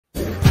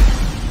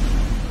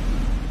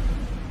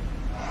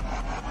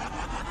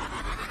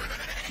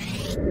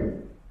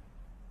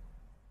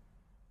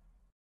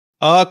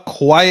A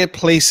Quiet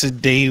Place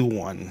Day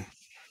One.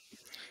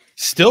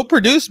 Still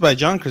produced by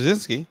John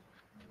Krasinski.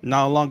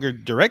 No longer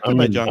directed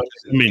by John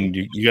Krasinski. I mean,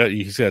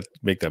 he's got to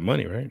make that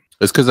money, right?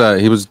 It's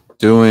because he was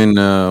doing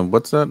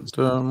what's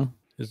that?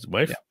 His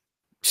wife. Yeah.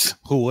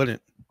 Who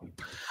wouldn't?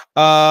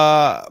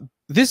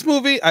 This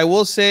movie, I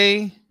will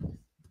say,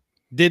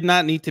 did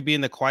not need to be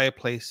in the Quiet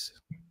Place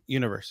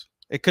universe.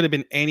 It could have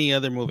been any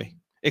other movie.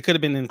 It could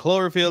have been in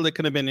Cloverfield. It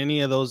could have been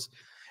any of those.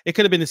 It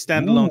could have been a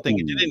standalone thing.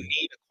 It didn't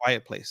need a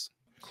Quiet Place.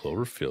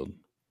 Cloverfield.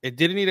 It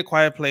didn't need a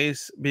Quiet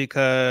Place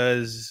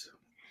because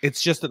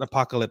it's just an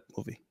apocalypse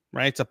movie,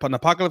 right? It's an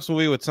apocalypse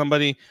movie with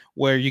somebody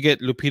where you get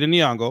Lupita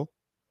Nyong'o,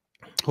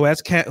 who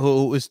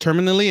is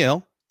terminally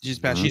ill.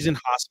 She's in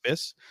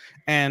hospice,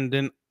 and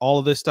then all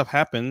of this stuff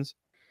happens,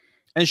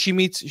 and she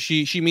meets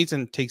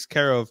and takes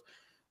care of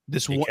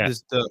this one.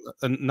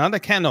 Not a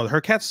cat. No,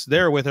 her cat's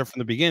there with her from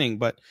the beginning,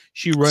 but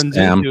she runs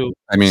into.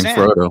 I mean, Sam.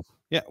 Frodo.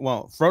 Yeah,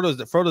 well, Frodo's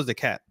the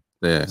cat.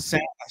 Yeah.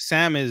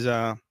 Sam is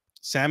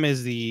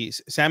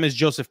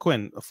Joseph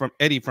Quinn from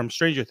Eddie from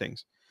Stranger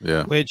Things.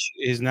 Yeah, which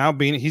is now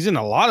he's in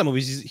a lot of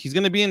movies. He's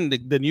going to be in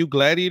the new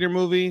Gladiator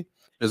movie.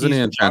 Isn't he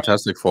in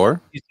Fantastic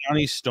Four? He's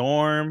Johnny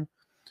Storm.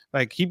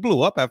 Like, he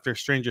blew up after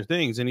Stranger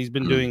Things, and he's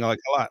been doing like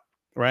a lot,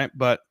 right?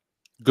 But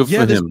good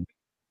for him.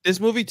 This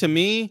movie, to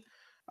me,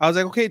 I was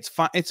like, okay, it's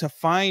fine. It's a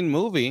fine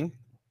movie,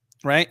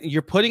 right?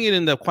 You're putting it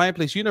in the Quiet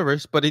Place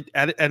universe, but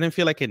I didn't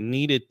feel like it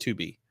needed to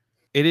be.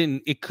 It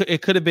didn't. It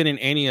could have been in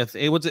any of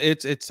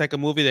it. It's like a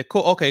movie that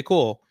cool. Okay,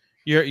 cool.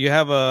 You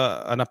have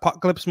an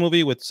apocalypse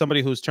movie with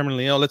somebody who's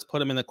terminally ill. Let's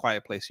put him in the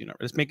Quiet Place universe.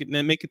 Let's make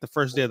it the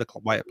first day of the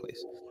Quiet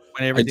Place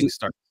when everything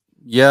starts.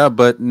 Yeah,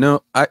 but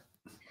no, I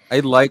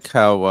like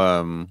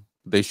how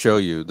they show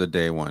you the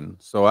day one,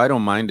 so I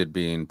don't mind it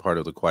being part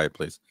of the Quiet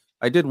Place.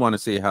 I did want to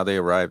see how they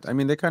arrived. I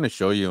mean, they kind of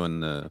show you in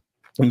the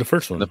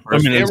first one.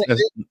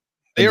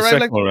 They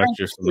arrived like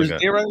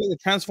the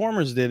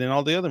Transformers did in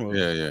all the other movies.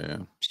 Yeah.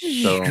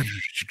 So,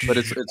 but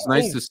it's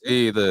nice to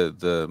see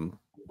the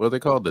what are they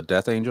called? The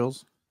Death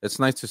Angels. It's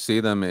nice to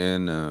see them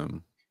in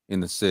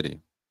the city,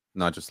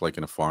 not just like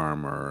in a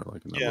farm or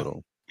like in the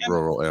little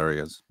rural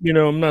areas. You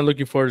know, I'm not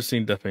looking forward to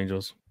seeing Death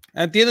Angels.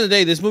 At the end of the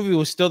day, this movie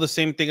was still the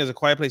same thing as A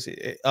Quiet Place.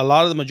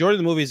 The majority of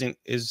the movies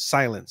is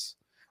silence.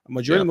 A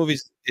majority of the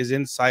movies is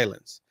in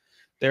silence.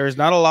 There is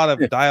not a lot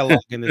of dialogue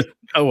in this.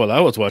 Oh well, I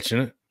was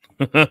watching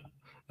it.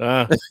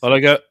 All I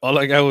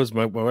got was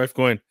my wife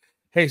going,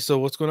 "Hey, so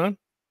what's going on?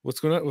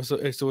 What's going on? What's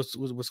going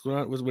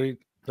on?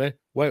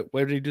 Why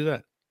did he do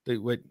that?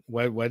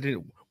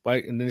 Why?"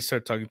 And then they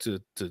start talking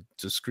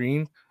to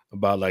screen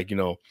about like,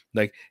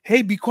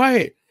 "Hey, be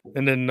quiet."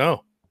 And then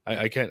no,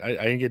 I can't. I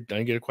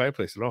didn't get a Quiet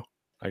Place at all.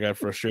 I got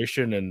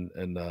frustration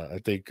and I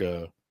think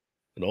an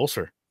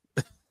ulcer.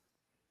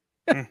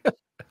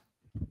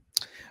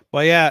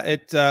 Well, yeah,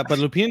 but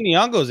Lupita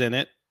Nyong'o's in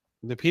it.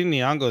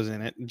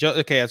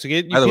 Okay, so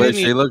by the way,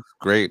 she looks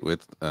great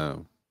with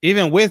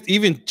even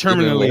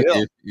terminally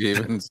ill.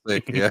 Even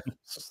sick, yeah,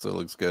 still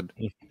looks good.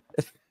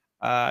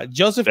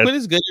 Joseph Quinn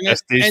is good. That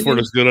stage 4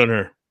 looks good on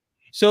her.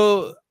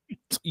 So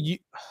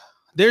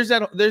there's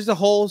the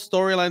whole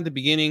storyline at the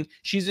beginning.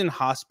 She's in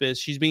hospice.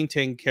 She's being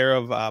taken care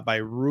of by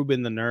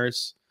Ruben the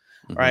nurse,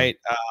 right?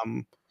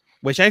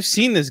 Which I've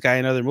seen this guy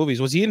in other movies.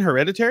 Was he in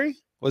Hereditary?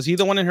 Was he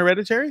the one in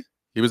Hereditary?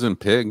 He was in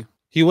Pig.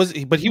 He was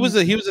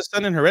a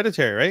son in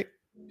Hereditary, right?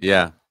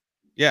 Yeah.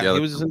 He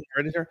was in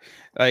Hereditary.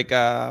 Like,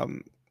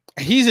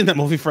 he's in that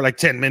movie for like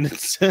 10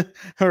 minutes.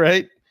 All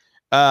right.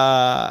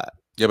 Yeah,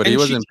 but he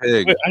was in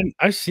Pig. Wait,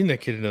 I've seen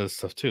that kid in other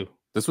stuff too.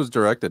 This was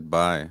directed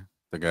by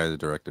the guy that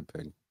directed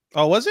Pig.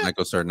 Oh, was it?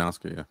 Michael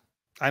Sarnowski, yeah.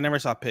 I never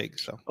saw Pig,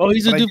 so. Oh,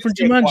 he's a dude from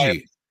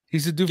Jumanji.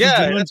 He's a dude from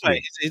Jumanji. That's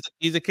right.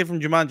 He's a kid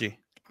from Jumanji.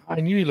 I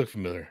knew he looked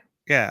familiar.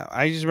 Yeah,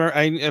 I just remember.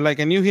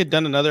 I knew he had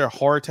done another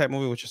horror type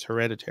movie, which is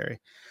Hereditary.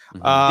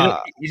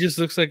 He just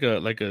looks like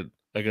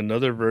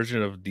another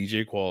version of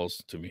DJ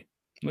Qualls to me.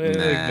 No, he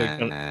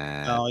doesn't.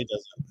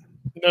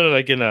 No,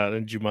 like in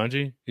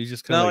Jumanji, he's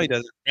just kind of he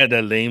doesn't. Yeah,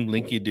 that lame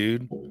linky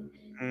dude.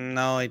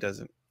 No, he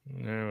doesn't.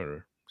 No,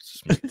 whatever.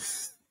 It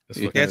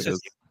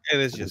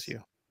is just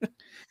you.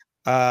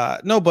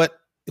 No, but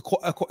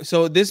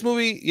so this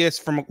movie, yes,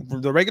 from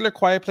the regular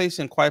Quiet Place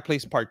and Quiet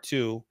Place Part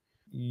 2,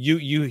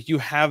 you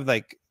have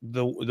like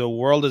the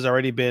world has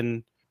already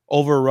been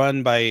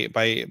overrun by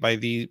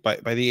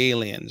the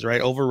aliens,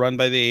 right? Overrun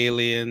by the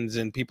aliens,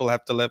 and people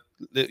have to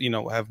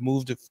have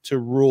moved to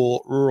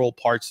rural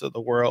parts of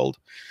the world.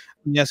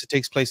 Yes, it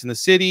takes place in the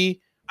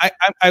city.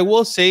 I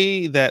will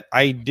say that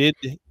I did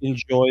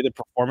enjoy the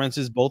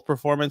performances, both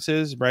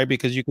performances, right?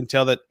 Because you can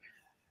tell that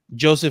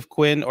Joseph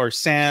Quinn or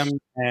Sam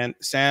and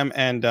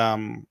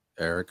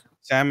Eric.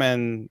 Sam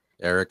and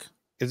Eric.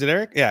 Is it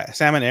Eric? Yeah,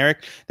 Sam and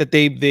Eric. That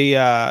they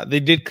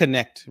did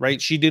connect,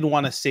 right? She did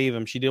want to save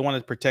him. She did want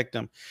to protect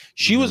him.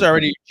 She was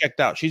already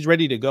checked out. She's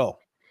ready to go.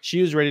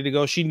 She was ready to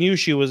go. She knew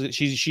she's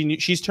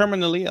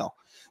terminally ill.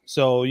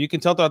 So you can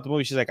tell throughout the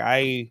movie, she's like,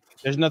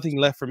 there's nothing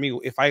left for me.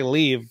 If I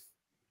leave,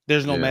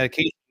 there's no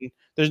medication.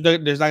 There's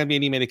not gonna be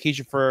any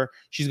medication for her.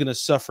 She's gonna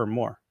suffer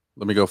more.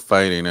 Let me go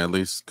fighting. At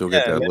least go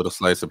get that little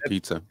slice of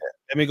pizza.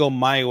 let me go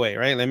my way,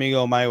 right? Let me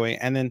go my way.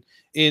 And then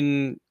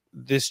in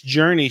this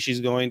journey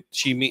she's going,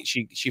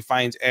 she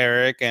finds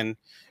Eric, and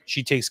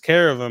she takes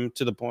care of him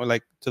to the point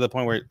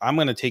where I'm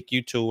going to take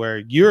you to where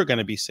you're going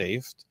to be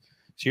safe.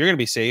 So you're going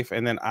to be safe,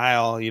 and then I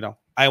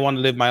want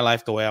to live my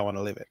life the way I want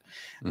to live it.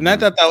 And I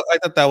thought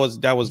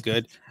that was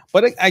good.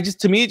 But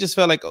to me, it just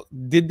felt like,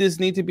 did this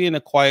need to be in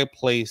a Quiet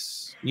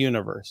Place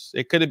universe?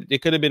 It could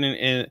have been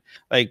in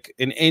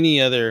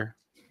any other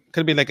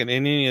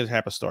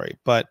type of story.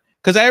 But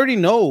because I already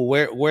know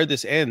where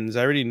this ends,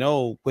 I already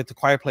know with the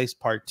Quiet Place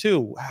Part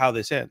 2 how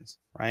this ends,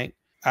 right?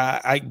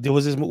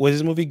 Was this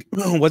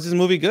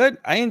movie good?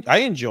 I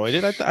enjoyed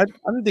it. I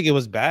didn't think it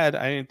was bad.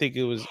 I didn't think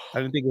it was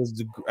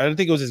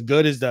as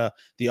good as the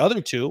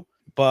other two.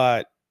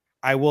 But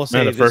I will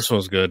say the first one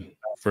was good.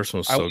 First one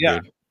was so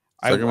good.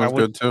 Second one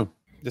was good too.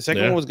 The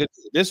second one was good.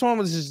 This one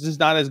was just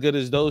not as good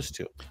as those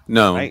two.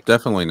 No, right?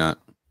 Definitely not.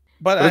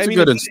 But it's a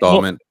good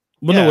installment.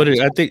 Well, no,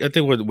 I think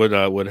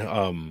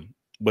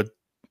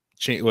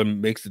what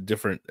makes it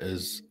different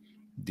is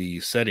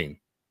the setting,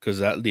 because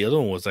the other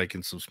one was like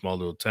in some small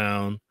little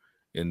town,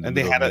 and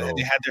they had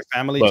their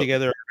family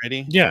together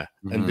already. Yeah,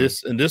 and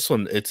this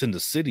one, it's in the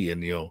city,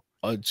 and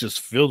it's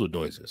just filled with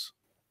noises.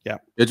 Yeah,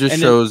 it just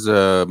shows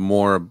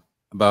more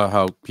about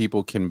how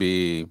people can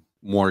be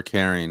more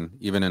caring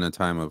even in a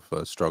time of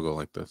struggle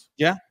like this.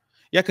 Yeah,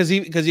 because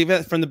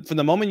even from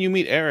the moment you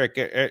meet Eric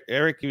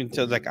even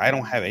says, like, I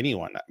don't have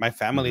anyone. My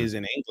family is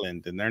in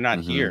England and they're not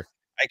here.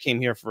 I came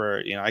here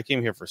for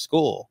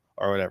school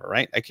or whatever,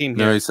 right? I came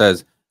here. No, he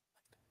says,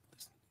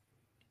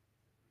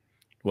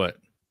 what?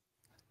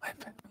 My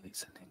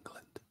family's in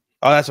England.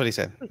 Oh, that's what he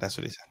said.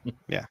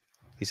 Yeah,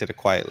 he said it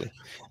quietly.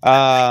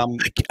 I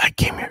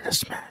came here to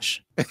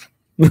smash.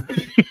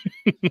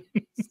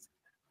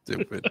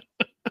 Stupid.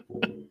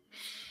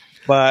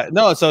 But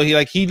no, so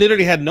he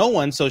literally had no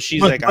one. So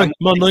she's like,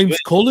 my name's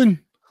Colin.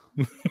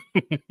 But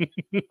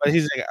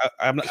he's like,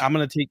 I'm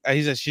gonna take.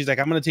 She's like,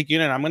 I'm gonna take you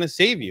in and I'm gonna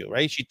save you,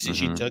 right? She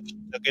took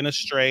in a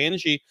stray and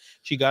she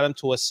got him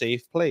to a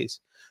safe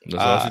place.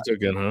 That's all she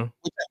took in, huh?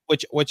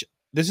 Which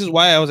this is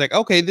why I was like,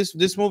 okay,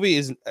 this movie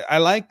is. I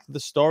like the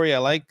story. I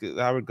like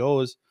how it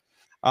goes.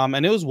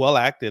 And it was well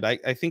acted. I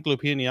think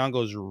Lupita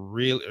Nyong'o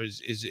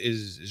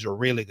is a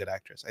really good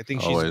actress. I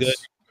think she's good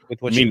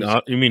with what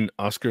you mean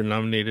Oscar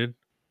nominated?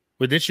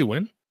 But did she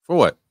win? For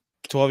what?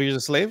 12 Years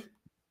a Slave?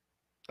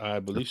 I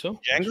believe so.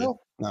 Django?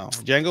 No,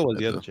 Django was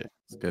the other chick.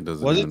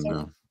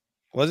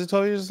 Was it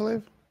 12 Years a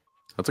Slave?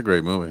 That's a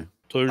great movie.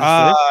 12 Years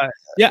a Slave?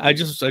 Yeah, I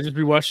just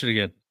rewatched it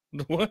again.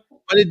 What?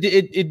 But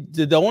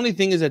the only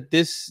thing is that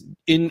this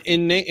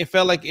it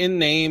felt like in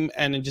name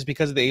and just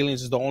because of the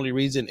aliens is the only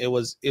reason it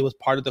was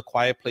part of the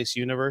Quiet Place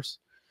universe.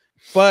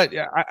 But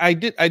I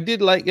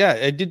did like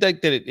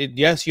that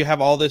yes, you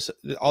have all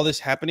this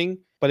happening,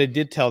 but it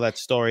did tell that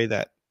story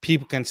that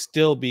people can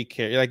still be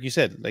cared, like you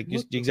said,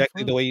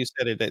 exactly the way you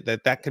said it,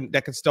 that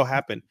can still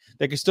happen.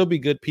 There can still be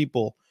good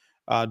people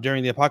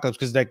during the apocalypse,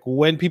 because like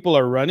when people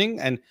are running,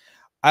 and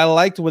I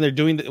liked when they're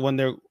doing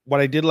what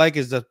I did like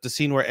is the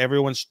scene where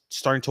everyone's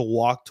starting to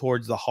walk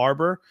towards the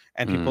harbor,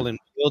 and people in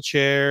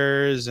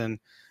wheelchairs and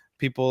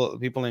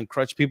people in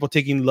crutch, people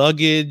taking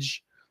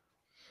luggage,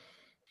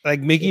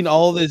 like making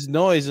all this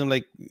noise, and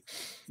like,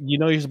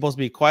 you're supposed to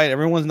be quiet.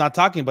 Everyone's not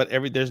talking, but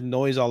there's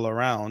noise all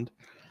around.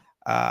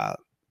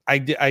 I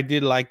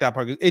did like that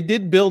part. It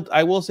did build.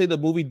 I will say the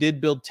movie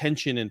did build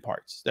tension in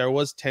parts. There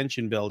was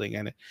tension building,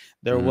 and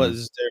there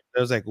was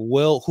like,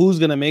 well, who's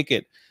gonna make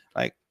it?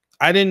 Like,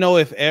 I didn't know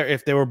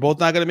if they were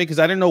both not gonna make, because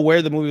I didn't know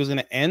where the movie was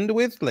gonna end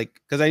with.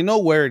 Like, because I know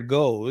where it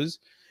goes,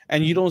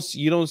 and you don't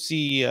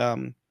see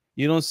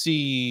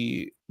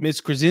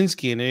Miss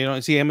Krasinski, and you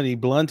don't see Emily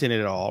Blunt in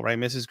it at all, right?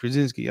 Mrs.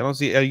 Krasinski. You don't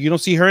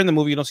see her in the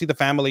movie. You don't see the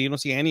family. You don't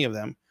see any of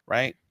them,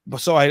 right? But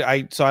so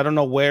I don't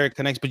know where it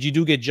connects. But you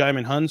do get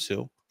Djimon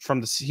Hounsou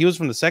he was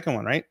from the second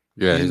one, right?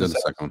 Yeah, he's in the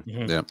second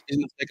one. Yeah, he's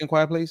in the second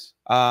Quiet Place.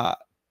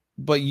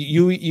 But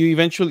you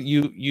eventually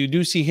you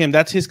do see him.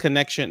 That's his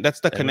connection.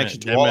 That's the connection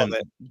to all of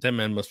it. That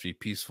man must be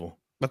peaceful.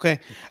 Okay.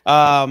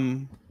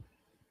 But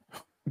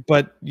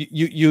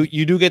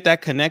you do get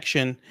that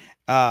connection.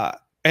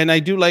 And I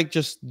do like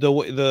just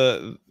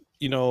the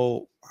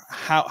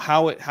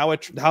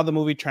how the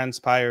movie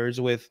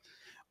transpires with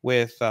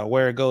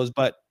where it goes.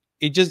 But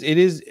it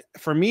is,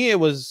 for me, it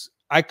was,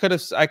 I could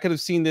have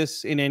seen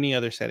this in any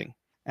other setting,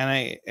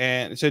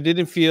 and so it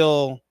didn't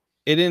feel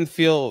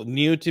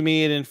new to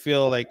me. It didn't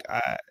feel like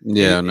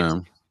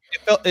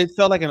it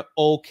felt like an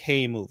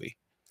okay movie.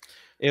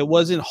 It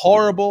wasn't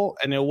horrible,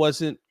 and it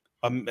wasn't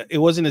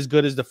as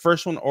good as the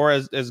first one or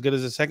as good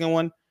as the second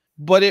one,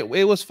 but it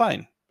was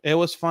fine. It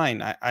was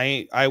fine.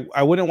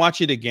 I wouldn't watch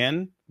it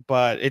again,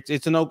 but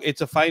it's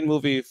a fine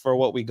movie for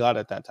what we got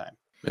at that time.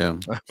 Yeah,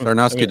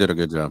 Aronofsky did a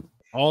good job.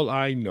 All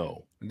I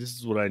know, and this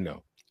is what I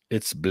know,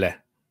 it's bleh.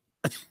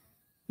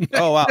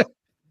 Oh wow,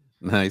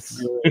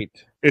 nice.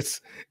 Great.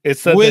 It's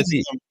not that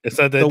deep. It's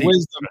not that deep.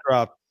 Wisdom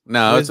drop.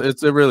 No,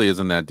 it really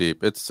isn't that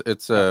deep. It's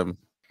but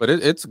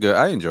it's good.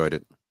 I enjoyed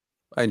it.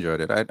 I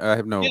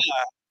have no.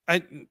 Yeah,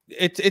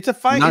 It's a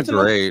fine. Not It's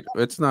great.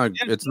 It's not.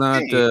 okay, It's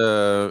not.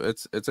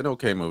 It's an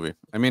okay movie.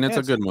 I mean, it's yeah,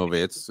 a good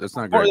movie. It's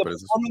not or great, but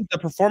it's. the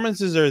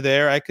performances are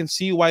there. I can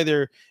see why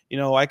they're,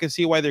 I can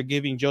see why they're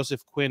giving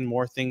Joseph Quinn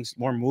more things,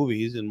 more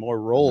movies, and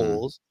more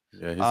roles.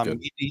 Yeah,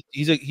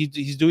 he's good.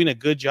 He's doing a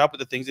good job with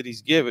the things that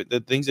he's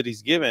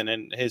given,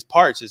 and his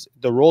parts,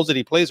 the roles that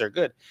he plays are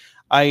good.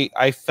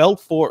 I felt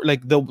for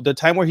like the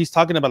time where he's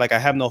talking about like I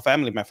have no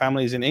family, my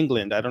family is in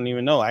England, I don't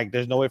even know,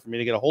 there's no way for me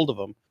to get a hold of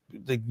them.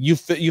 Like you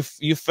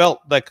felt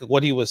like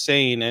what he was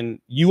saying,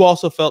 and you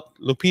also felt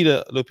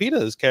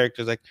Lupita's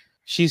character is like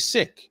she's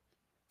sick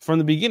from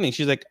the beginning.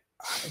 She's like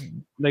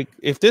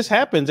if this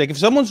happens, like if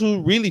someone's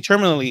who really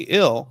terminally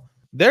ill,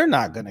 they're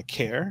not gonna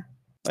care.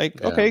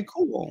 Like okay,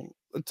 cool.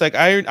 It's like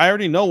I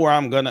already know where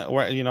I'm gonna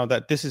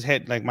that this is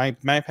like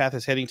my path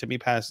is heading to me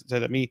past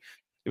to me.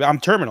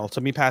 I'm terminal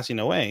to me passing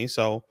away,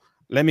 so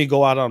let me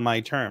go out on my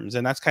terms,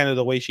 and that's kind of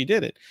the way she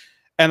did it.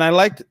 And I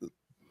liked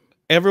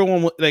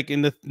everyone like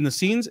in the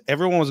scenes,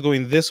 everyone was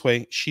going this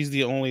way. She's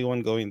the only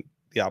one going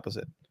the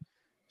opposite.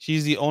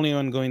 She's the only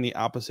one going the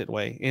opposite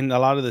way in a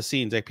lot of the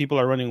scenes. Like people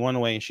are running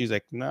one way, and she's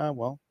like, "Nah,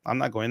 well, I'm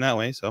not going that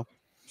way." So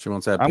she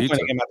wants to have I'm pizza.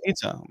 going to get my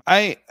pizza.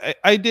 I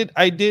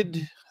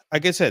did.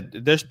 Like I said,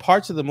 there's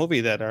parts of the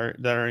movie that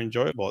are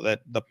enjoyable.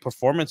 That the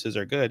performances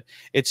are good.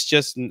 It's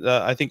just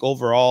I think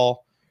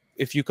overall,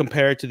 if you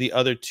compare it to the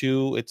other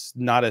two, it's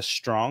not as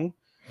strong.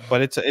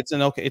 But it's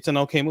an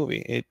okay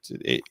movie.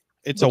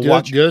 It's a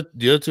watch. The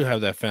other two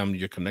have that family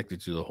you're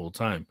connected to the whole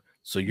time,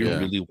 so you're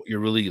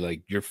really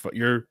like you're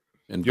cheering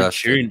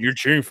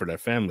for that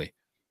family.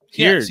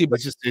 Here, it's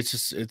just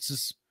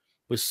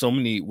with so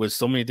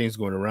many things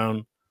going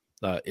around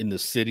in the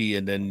city,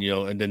 and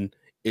then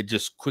it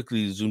just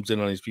quickly zooms in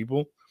on these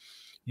people.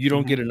 You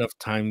don't get enough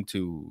time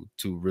to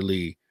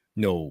really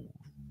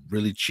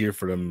really cheer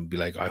for them and be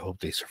like, I hope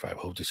they survive.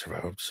 Hope they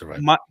survive.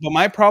 But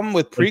my problem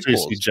with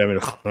prequels,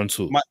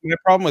 my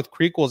problem with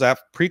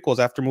prequels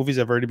after movies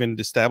have already been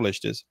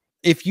established is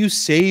if you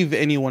save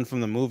anyone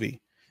from the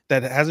movie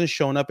that hasn't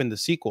shown up in the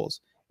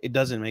sequels, it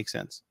doesn't make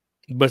sense.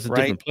 But it's a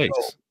different place.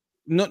 So,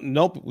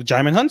 nope.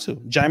 Jaimin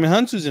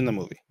Hunsu's in the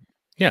movie.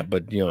 Yeah,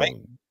 but he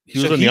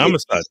was on the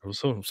Amistad.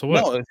 So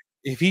what? No,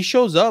 if he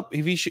shows up,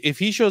 if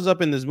he shows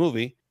up in this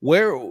movie,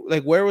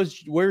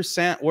 where's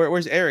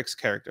Eric's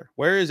character?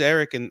 Where is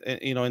Eric in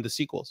the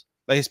sequels?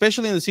 Like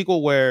especially in the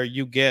sequel where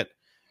you get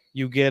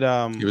he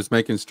was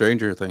making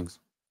Stranger Things.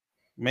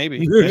 Maybe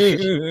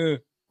the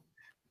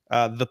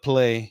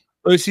play.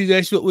 Oh, see,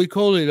 that's what we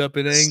call it up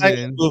in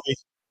England.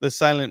 The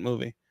silent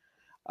movie.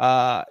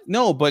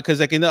 No, but because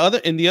like in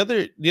the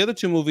other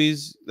two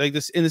movies, like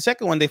this in the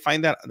second one, they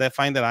find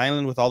that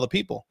island with all the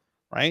people,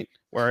 right?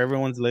 Where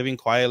everyone's living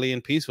quietly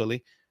and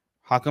peacefully.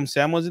 How come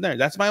Sam wasn't there?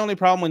 That's my only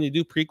problem when you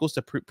do prequels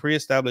to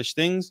pre-established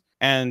things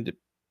and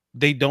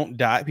they don't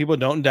die. People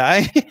don't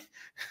die.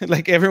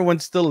 Like everyone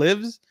still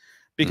lives.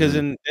 Because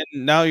and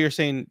now you're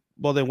saying,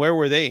 well, then where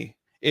were they?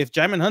 If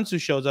Jaimin Hunsu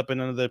shows up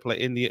in another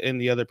place in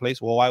the other place,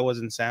 well, why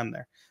wasn't Sam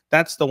there?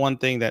 That's the one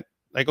thing that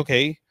like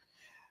okay.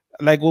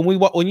 Like when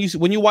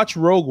you watch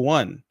Rogue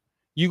One,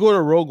 you go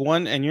to Rogue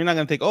One and you're not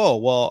gonna think, oh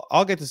well,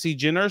 I'll get to see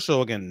Jyn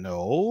Erso again.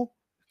 No,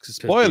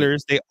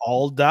 spoilers, they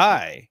all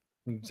die.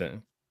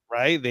 Exactly.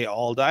 Right? They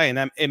all die,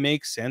 and it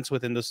makes sense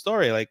within the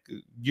story. Like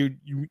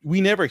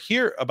we never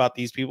hear about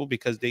these people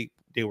because they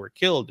were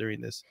killed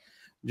during this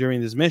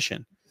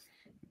mission,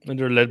 and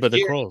they're led by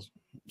the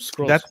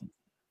Skrulls.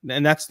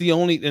 That's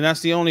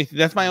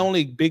my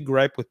only big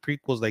gripe with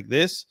prequels like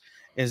this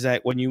is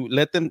that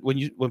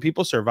when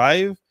people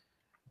survive,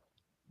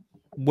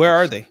 where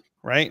are they?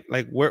 Right?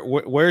 Like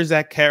where is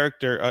that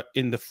character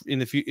in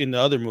the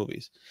other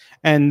movies?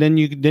 And then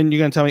you're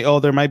gonna tell me,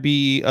 oh, there might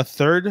be a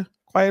third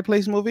Quiet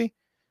Place movie.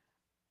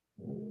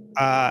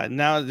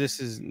 Now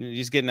this is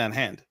just getting out of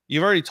hand.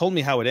 You've already told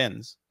me how it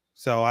ends,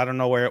 so I don't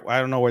know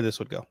where this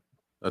would go.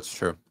 That's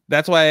true.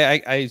 That's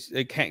why I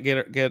can't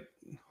get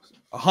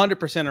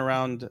 100%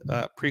 around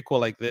prequel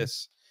like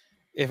this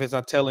if it's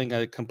not telling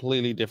a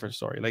completely different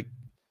story. Like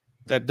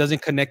that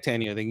doesn't connect to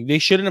anything. They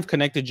shouldn't have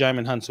connected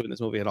Jaimin Hunsu in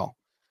this movie at all.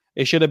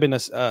 It should have been a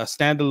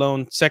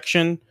standalone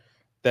section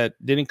that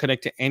didn't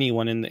connect to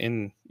anyone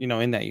in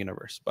that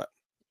universe. But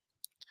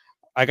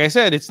like I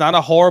said, it's not a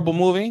horrible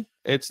movie.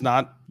 It's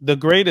not the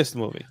greatest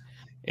movie.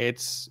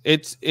 It's a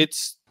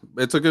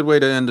good way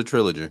to end the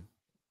trilogy.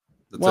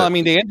 I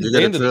mean, they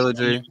ended the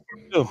trilogy.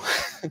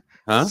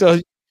 Huh? So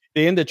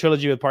they end the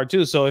trilogy with part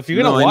 2. So if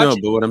you're gonna watch, I know,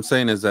 but what I'm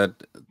saying is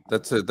that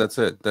that's it.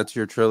 That's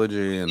your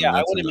trilogy, and yeah,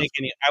 I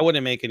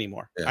wouldn't make any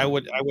more. Yeah. I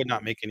would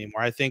not make any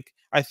more. I think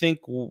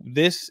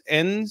this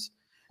ends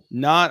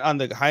not on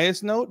the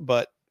highest note,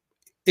 but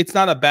it's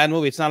not a bad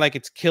movie. It's not like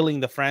it's killing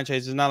the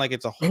franchise. It's not like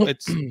it's not like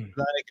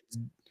it's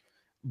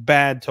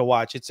bad to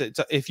watch. It's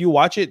if you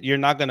watch it, you're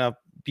not gonna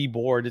be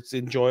bored. It's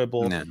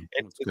enjoyable. Nah,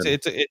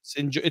 it's an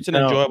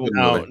enjoyable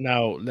movie.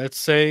 Now let's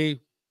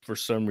say for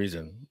some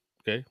reason,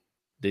 okay,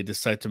 they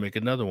decide to make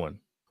another one.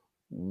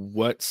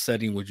 What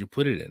setting would you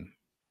put it in?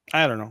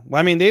 I don't know.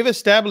 I mean, they've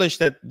established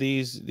that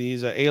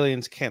these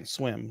aliens can't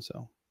swim,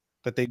 so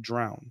that they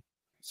drown.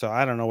 So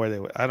I don't know where they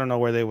would. I don't know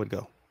where they would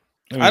go.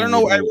 mean, I don't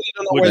know. I really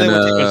don't know where they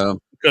would take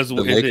it. Because the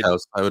lake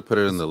house. I would put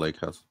it in the lake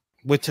house.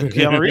 With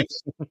Keanu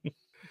Reeves.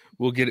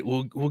 We'll get it.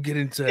 We'll get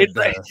into it.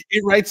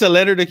 It writes a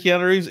letter to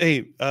Keanu Reeves.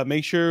 Hey,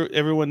 make sure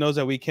everyone knows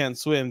that we can't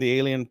swim. The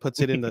alien puts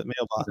it in the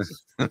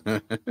mailbox.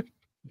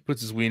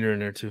 Puts his wiener in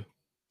there too.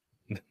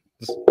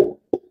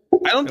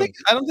 I don't think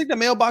the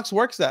mailbox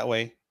works that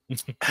way.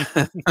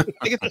 I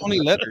think it's only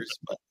letters,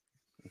 but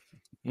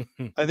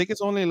I think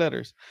it's only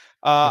letters.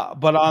 But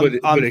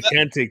it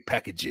can take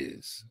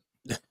packages.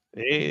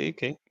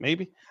 Okay,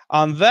 maybe.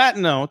 On that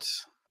note,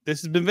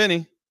 this has been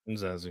Vinny. And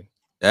Zazie.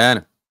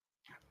 And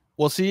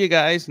we'll see you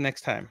guys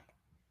next time.